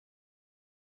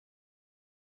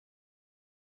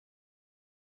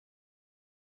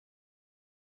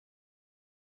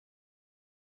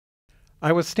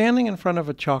I was standing in front of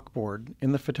a chalkboard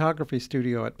in the photography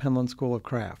studio at Penland School of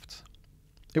Crafts.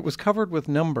 It was covered with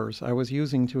numbers I was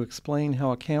using to explain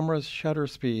how a camera's shutter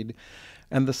speed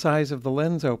and the size of the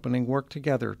lens opening work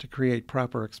together to create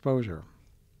proper exposure.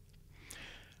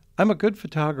 I'm a good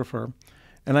photographer,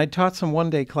 and I'd taught some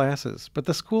one-day classes, but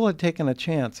the school had taken a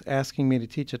chance asking me to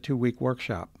teach a 2-week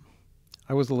workshop.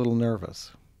 I was a little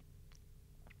nervous.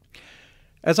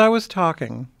 As I was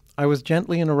talking, I was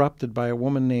gently interrupted by a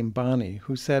woman named Bonnie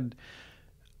who said,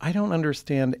 "I don't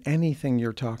understand anything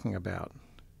you're talking about.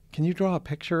 Can you draw a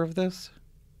picture of this?"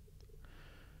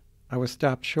 I was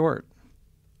stopped short.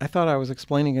 I thought I was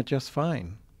explaining it just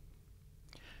fine.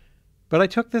 But I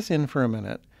took this in for a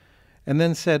minute and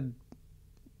then said,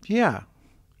 "Yeah,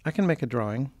 I can make a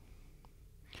drawing."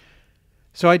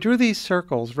 So I drew these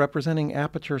circles representing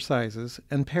aperture sizes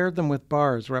and paired them with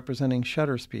bars representing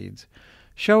shutter speeds,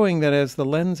 showing that as the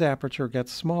lens aperture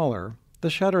gets smaller, the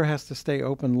shutter has to stay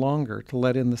open longer to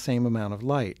let in the same amount of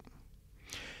light.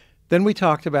 Then we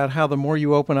talked about how the more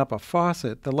you open up a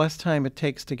faucet, the less time it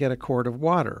takes to get a quart of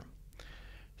water.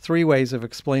 3 ways of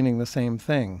explaining the same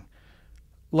thing,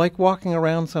 like walking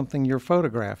around something you're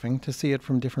photographing to see it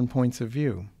from different points of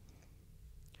view.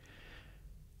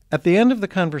 At the end of the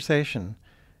conversation,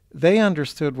 they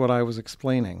understood what I was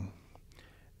explaining,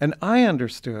 and I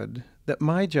understood that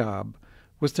my job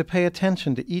was to pay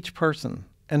attention to each person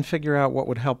and figure out what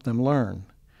would help them learn,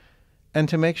 and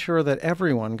to make sure that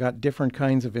everyone got different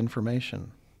kinds of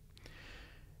information.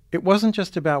 It wasn't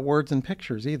just about words and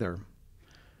pictures either.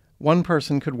 One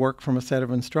person could work from a set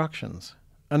of instructions.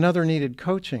 Another needed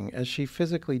coaching as she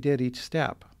physically did each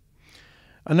step.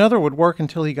 Another would work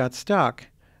until he got stuck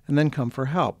and then come for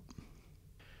help.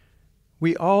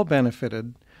 We all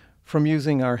benefited from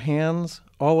using our hands,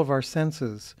 all of our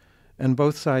senses, and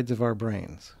both sides of our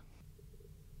brains.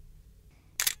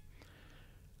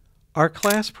 Our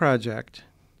class project,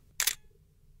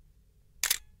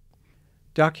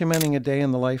 documenting a day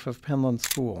in the life of Penland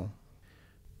School,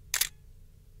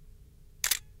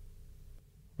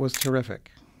 was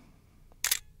terrific.